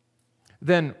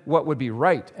than what would be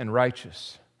right and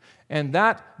righteous. And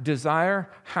that desire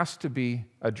has to be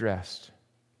addressed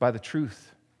by the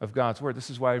truth of God's Word. This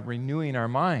is why renewing our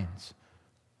minds.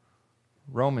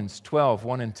 Romans 12,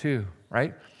 1 and 2,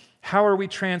 right? How are we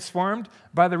transformed?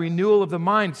 By the renewal of the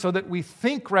mind, so that we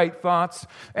think right thoughts,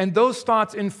 and those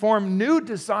thoughts inform new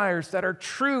desires that are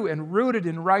true and rooted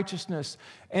in righteousness.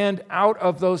 And out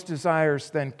of those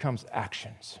desires then comes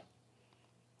actions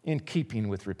in keeping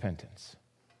with repentance.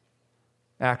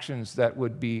 Actions that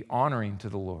would be honoring to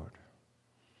the Lord.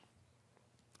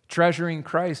 Treasuring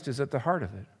Christ is at the heart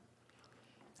of it.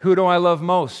 Who do I love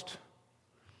most?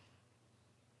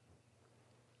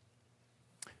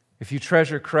 If you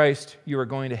treasure Christ, you are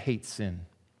going to hate sin.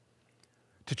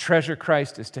 To treasure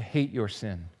Christ is to hate your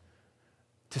sin.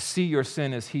 To see your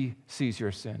sin as He sees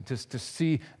your sin. To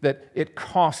see that it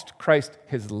cost Christ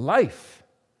His life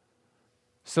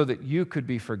so that you could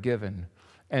be forgiven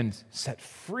and set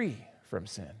free from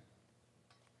sin.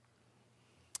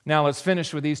 Now let's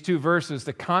finish with these two verses,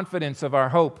 the confidence of our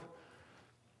hope.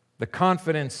 The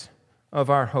confidence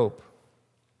of our hope.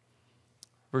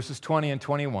 Verses 20 and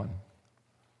 21.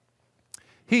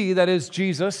 He, that is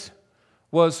Jesus,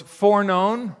 was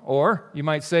foreknown, or you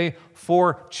might say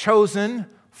forechosen,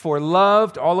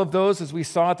 foreloved. All of those, as we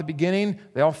saw at the beginning,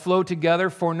 they all flow together.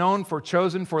 Foreknown,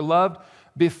 forechosen, foreloved,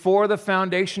 before the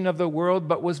foundation of the world,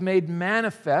 but was made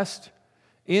manifest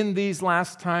in these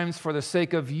last times for the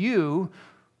sake of you,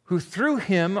 who through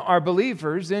him are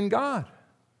believers in God,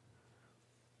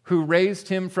 who raised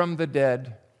him from the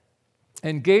dead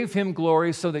and gave him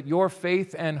glory, so that your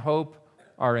faith and hope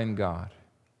are in God.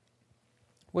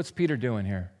 What's Peter doing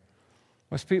here?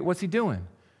 What's he doing?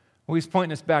 Well, he's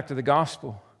pointing us back to the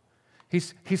gospel.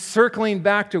 He's circling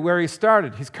back to where he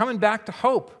started. He's coming back to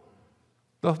hope.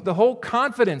 The whole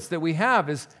confidence that we have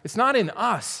it's not in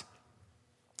us.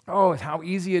 Oh, how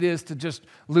easy it is to just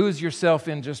lose yourself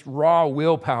in just raw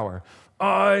willpower.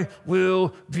 I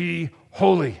will be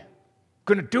holy. I'm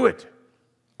going to do it.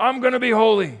 I'm going to be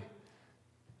holy.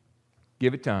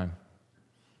 Give it time.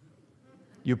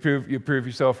 You prove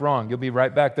yourself wrong. You'll be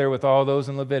right back there with all those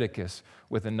in Leviticus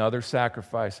with another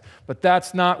sacrifice. But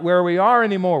that's not where we are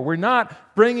anymore. We're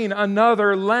not bringing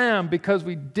another lamb because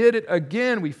we did it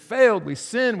again. We failed. We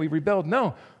sinned. We rebelled.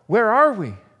 No. Where are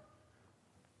we?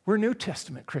 We're New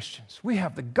Testament Christians. We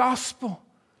have the gospel,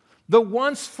 the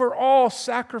once-for-all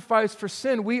sacrifice for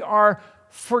sin. We are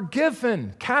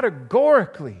forgiven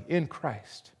categorically in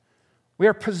Christ. We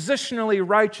are positionally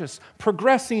righteous,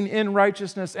 progressing in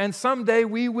righteousness, and someday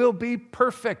we will be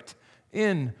perfect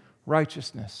in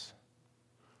righteousness.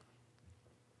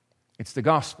 It's the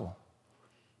gospel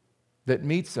that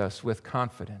meets us with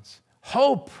confidence.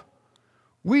 Hope.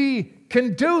 We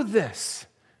can do this.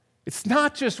 It's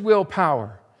not just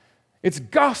willpower. It's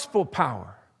gospel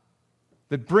power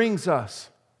that brings us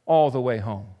all the way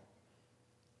home,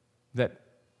 that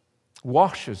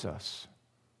washes us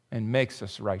and makes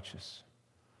us righteous.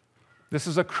 This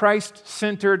is a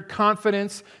Christ-centered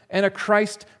confidence and a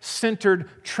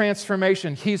Christ-centered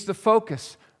transformation. He's the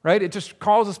focus, right? It just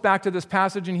calls us back to this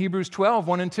passage in Hebrews 12,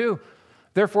 1 and 2.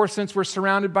 Therefore, since we're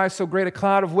surrounded by so great a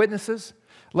cloud of witnesses,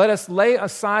 let us lay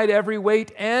aside every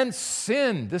weight and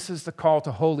sin. This is the call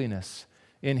to holiness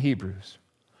in Hebrews.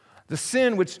 The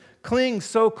sin which clings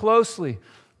so closely.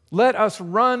 Let us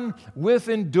run with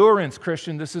endurance,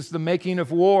 Christian. This is the making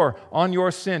of war on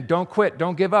your sin. Don't quit.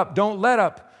 Don't give up. Don't let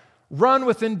up. Run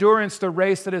with endurance the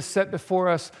race that is set before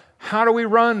us. How do we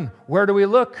run? Where do we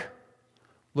look?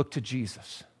 Look to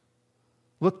Jesus.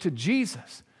 Look to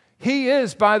Jesus. He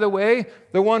is, by the way,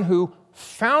 the one who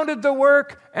founded the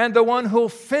work and the one who will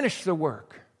finish the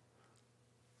work.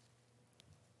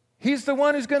 He's the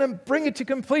one who's going to bring it to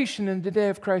completion in the day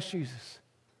of Christ Jesus.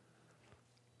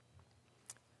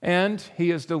 And he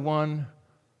is the one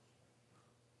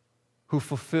who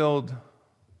fulfilled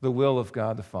the will of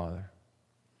God the Father,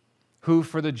 who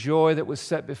for the joy that was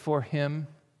set before him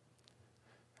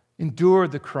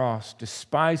endured the cross,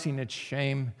 despising its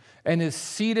shame, and is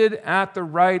seated at the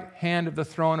right hand of the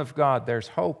throne of God. There's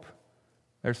hope.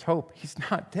 There's hope. He's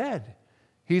not dead.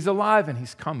 He's alive and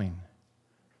he's coming.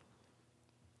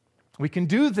 We can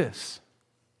do this.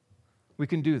 We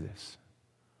can do this.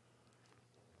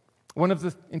 One of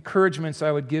the encouragements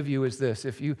I would give you is this.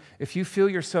 If you feel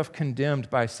yourself condemned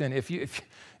by sin, if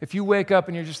you wake up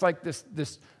and you're just like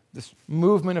this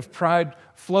movement of pride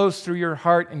flows through your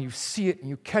heart and you see it and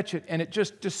you catch it and it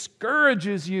just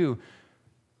discourages you,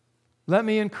 let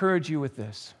me encourage you with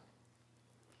this.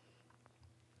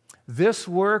 This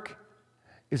work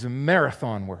is a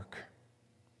marathon work.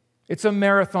 It's a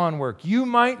marathon work. You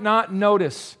might not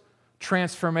notice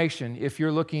transformation if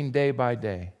you're looking day by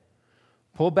day.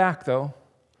 Pull back, though.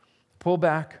 Pull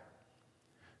back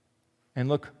and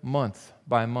look month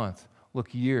by month.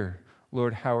 Look year.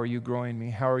 Lord, how are you growing me?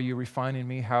 How are you refining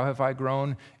me? How have I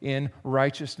grown in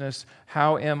righteousness?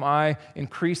 How am I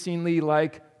increasingly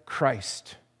like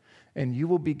Christ? And you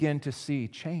will begin to see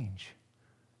change.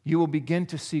 You will begin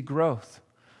to see growth.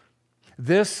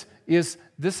 This is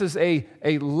a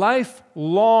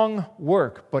lifelong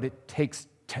work, but it takes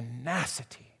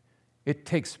tenacity. It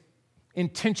takes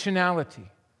intentionality.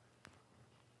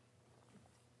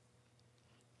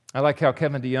 I like how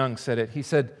Kevin DeYoung said it. He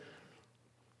said,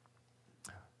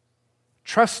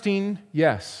 trusting,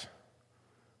 yes,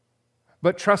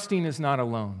 but trusting is not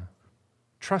alone.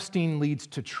 Trusting leads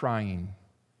to trying.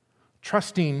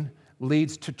 Trusting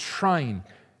leads to trying.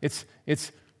 It's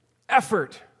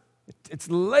effort. It's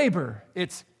labor.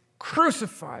 It's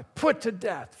crucify, put to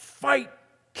death, fight,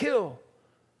 kill,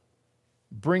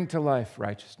 bring to life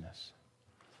righteousness.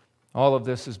 All of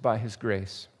this is by His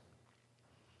grace.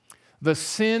 The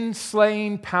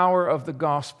sin-slaying power of the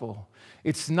gospel.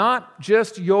 It's not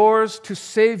just yours to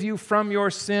save you from your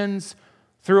sins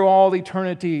through all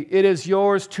eternity. It is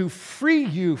yours to free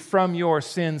you from your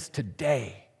sins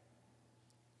today.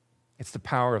 It's the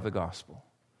power of the gospel.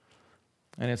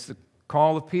 And it's the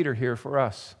call of Peter here for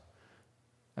us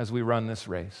as we run this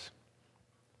race.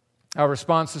 Our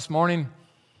response this morning,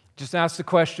 just ask the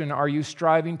question, are you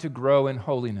striving to grow in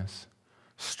holiness?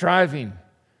 Striving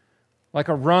like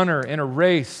a runner in a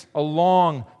race, a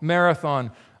long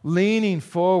marathon, leaning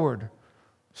forward,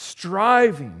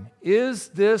 striving. Is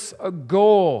this a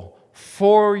goal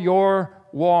for your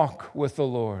walk with the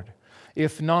Lord?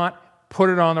 If not, put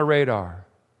it on the radar.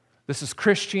 This is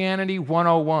Christianity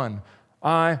 101.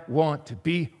 I want to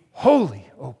be holy,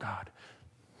 oh God.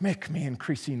 Make me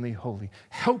increasingly holy.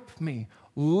 Help me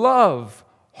love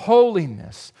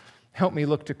holiness. Help me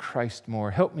look to Christ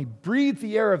more. Help me breathe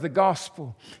the air of the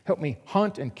gospel. Help me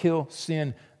hunt and kill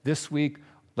sin this week.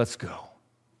 Let's go.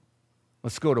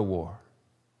 Let's go to war.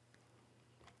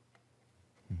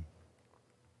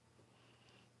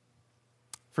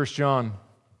 1 John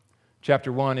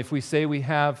chapter 1, if we say we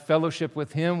have fellowship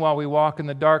with Him while we walk in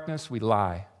the darkness, we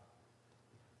lie.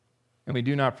 And we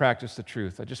do not practice the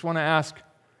truth. I just want to ask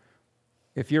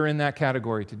if you're in that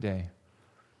category today.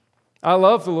 I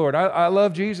love the Lord. I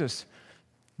love Jesus.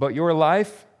 But your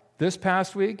life this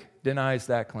past week denies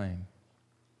that claim.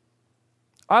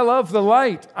 I love the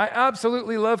light. I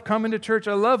absolutely love coming to church.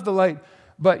 I love the light.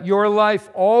 But your life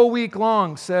all week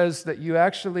long says that you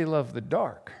actually love the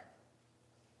dark.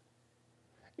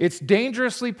 It's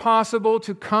dangerously possible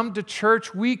to come to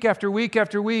church week after week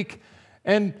after week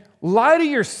and lie to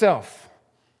yourself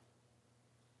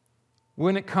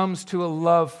when it comes to a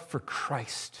love for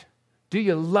Christ. Do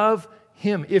you love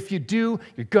Him? If you do,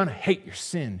 you're going to hate your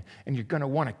sin and you're going to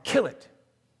want to kill it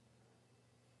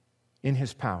in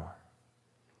His power.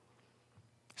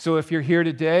 So if you're here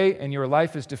today and your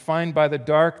life is defined by the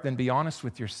dark, then be honest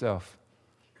with yourself.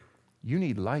 You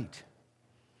need light.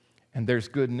 And there's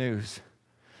good news.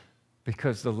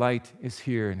 Because the light is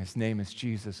here and His name is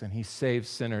Jesus and He saves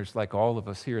sinners like all of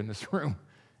us here in this room.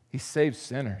 He saves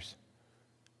sinners.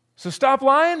 So stop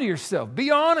lying to yourself. Be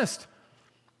honest.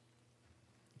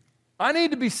 I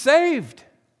need to be saved.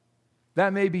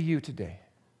 That may be you today.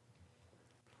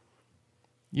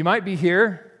 You might be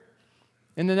here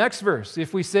in the next verse.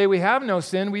 If we say we have no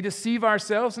sin, we deceive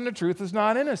ourselves and the truth is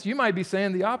not in us. You might be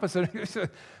saying the opposite.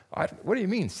 What do you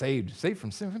mean saved? Saved from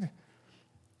sin?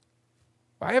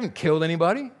 I haven't killed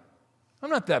anybody. I'm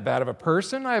not that bad of a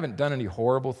person. I haven't done any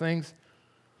horrible things.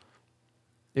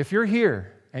 If you're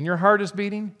here and your heart is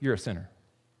beating, you're a sinner.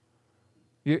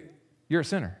 You're a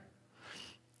sinner.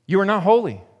 You are not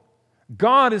holy.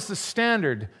 God is the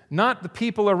standard, not the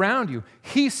people around you.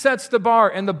 He sets the bar,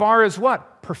 and the bar is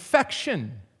what?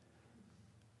 Perfection.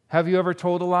 Have you ever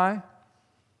told a lie?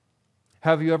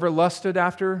 Have you ever lusted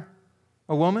after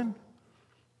a woman?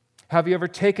 Have you ever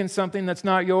taken something that's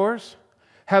not yours?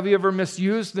 Have you ever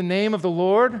misused the name of the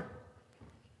Lord?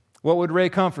 What would Ray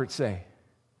Comfort say?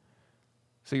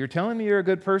 So you're telling me you're a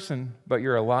good person, but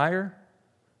you're a liar,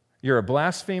 you're a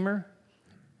blasphemer,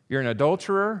 you're an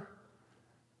adulterer,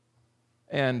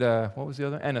 and what was the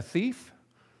other? And a thief?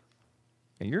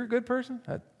 And you're a good person?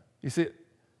 You see, it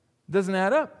doesn't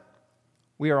add up.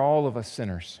 We are all of us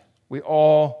sinners. We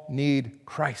all need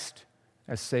Christ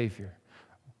as Savior.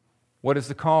 What is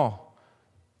the call?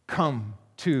 Come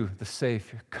to the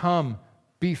Savior. Come,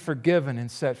 be forgiven and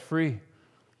set free.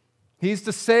 He's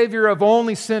the Savior of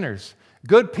only sinners.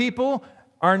 Good people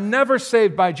are never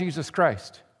saved by Jesus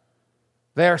Christ.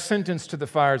 They are sentenced to the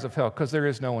fires of hell because there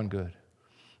is no one good.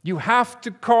 You have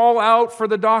to call out for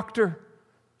the doctor,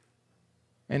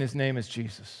 and His name is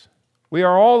Jesus. We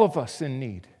are all of us in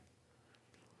need.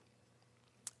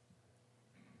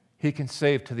 He can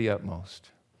save to the utmost.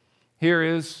 Here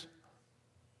is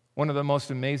one of the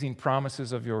most amazing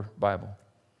promises of your Bible.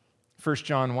 1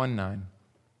 John 1:9.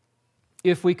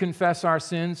 If we confess our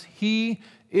sins, He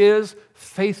is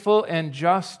faithful and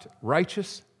just,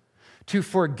 righteous, to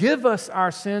forgive us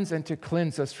our sins and to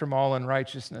cleanse us from all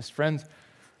unrighteousness. Friends,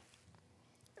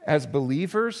 as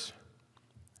believers,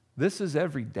 this is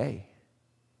every day.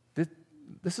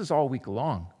 This is all week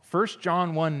long. 1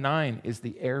 John 1:9 is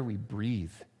the air we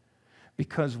breathe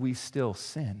because we still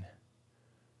sin.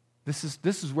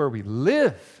 This is where we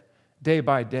live day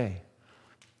by day.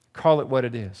 Call it what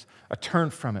it is. I turn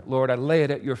from it. Lord, I lay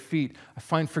it at your feet. I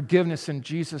find forgiveness in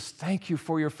Jesus. Thank you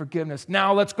for your forgiveness.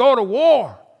 Now let's go to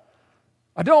war.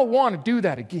 I don't want to do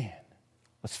that again.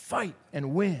 Let's fight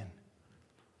and win.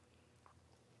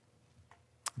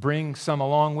 Bring some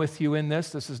along with you in this.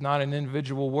 This is not an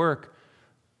individual work.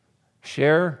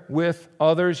 Share with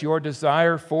others your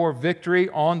desire for victory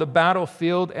on the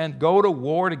battlefield and go to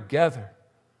war together.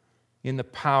 in the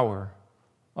power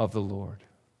of the Lord.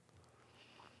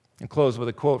 And close with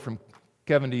a quote from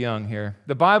Kevin DeYoung here.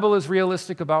 The Bible is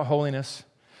realistic about holiness.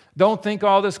 Don't think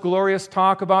all this glorious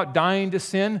talk about dying to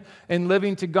sin and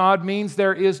living to God means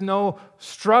there is no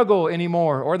struggle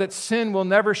anymore, or that sin will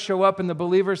never show up in the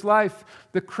believer's life.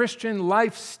 The Christian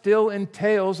life still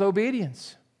entails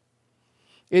obedience.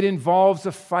 It involves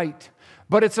a fight,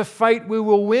 but it's a fight we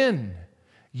will win.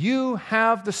 You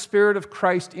have the Spirit of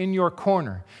Christ in your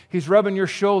corner. He's rubbing your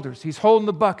shoulders. He's holding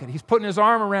the bucket. He's putting his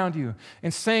arm around you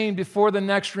and saying before the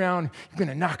next round, you're going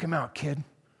to knock him out, kid.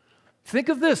 Think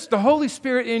of this, the Holy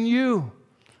Spirit in you.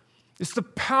 It's the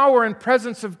power and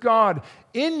presence of God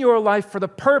in your life for the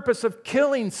purpose of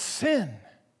killing sin.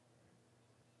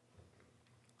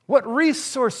 What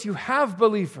resource you have,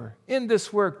 believer, in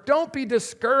this work. Don't be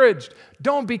discouraged.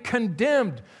 Don't be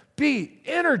condemned. Be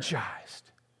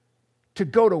energized to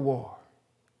go to war.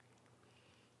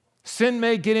 Sin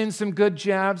may get in some good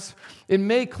jabs. It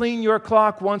may clean your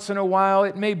clock once in a while.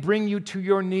 It may bring you to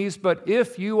your knees. But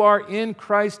if you are in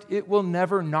Christ, it will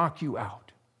never knock you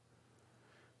out.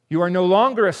 You are no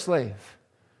longer a slave,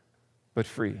 but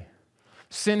free.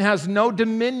 Sin has no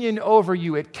dominion over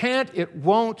you. It can't, it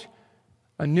won't.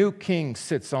 A new king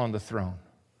sits on the throne.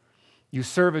 You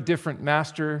serve a different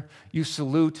master. You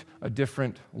salute a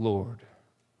different Lord.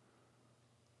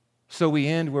 So we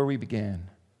end where we began.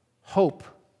 Hope.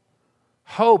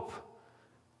 Hope.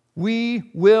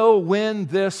 We will win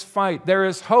this fight. There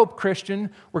is hope, Christian.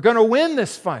 We're going to win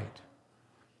this fight.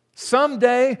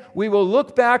 Someday we will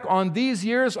look back on these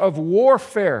years of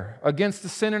warfare against the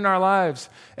sin in our lives,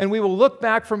 and we will look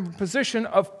back from a position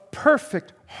of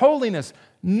perfect holiness.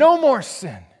 No more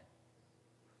sin.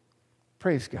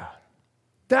 Praise God.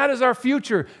 That is our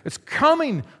future. It's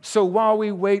coming. So while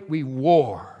we wait, we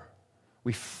war.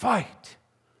 We fight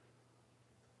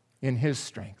in His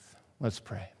strength. Let's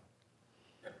pray.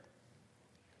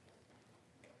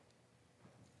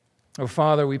 Oh,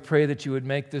 Father, we pray that you would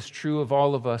make this true of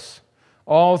all of us,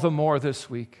 all the more this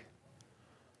week.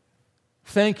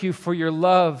 Thank you for your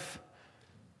love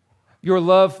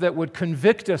that would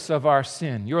convict us of our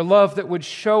sin, your love that would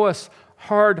show us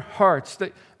hard hearts,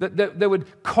 that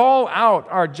would call out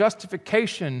our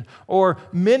justification or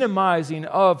minimizing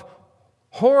of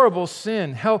horrible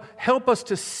sin. Help us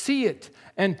to see it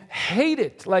and hate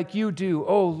it like you do,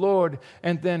 oh Lord,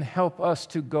 and then help us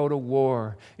to go to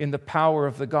war in the power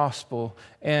of the gospel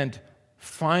and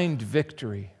find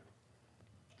victory.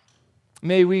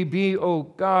 May we be, oh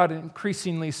God,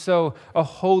 increasingly so, a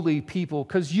holy people,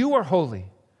 because you are holy.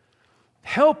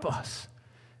 Help us.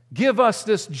 Give us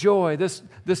this joy, this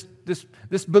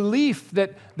belief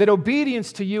that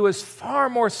obedience to you is far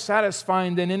more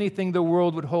satisfying than anything the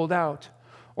world would hold out,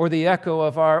 or the echo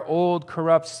of our old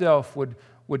corrupt self would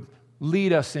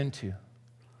lead us into.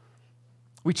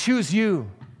 We choose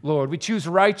you, Lord. We choose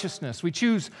righteousness. We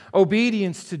choose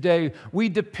obedience today. We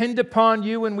depend upon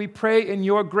you, and we pray in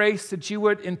your grace that you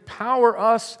would empower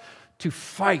us to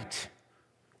fight.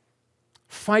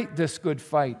 Fight this good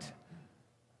fight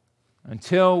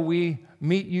until we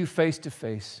meet you face to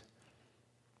face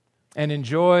and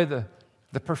enjoy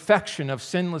the perfection of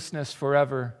sinlessness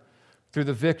forever through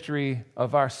the victory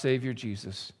of our Savior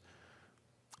Jesus.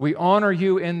 We honor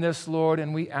you in this, Lord,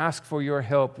 and we ask for your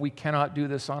help. We cannot do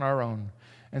this on our own.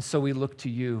 And so we look to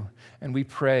you and we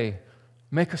pray,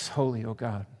 make us holy, O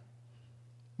God.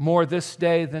 More this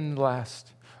day than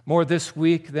last. More this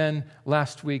week than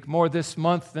last week. More this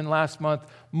month than last month.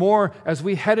 More as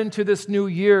we head into this new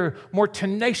year, more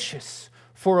tenacious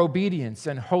for obedience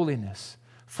and holiness.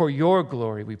 For your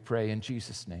glory, we pray in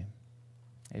Jesus' name.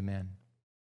 Amen.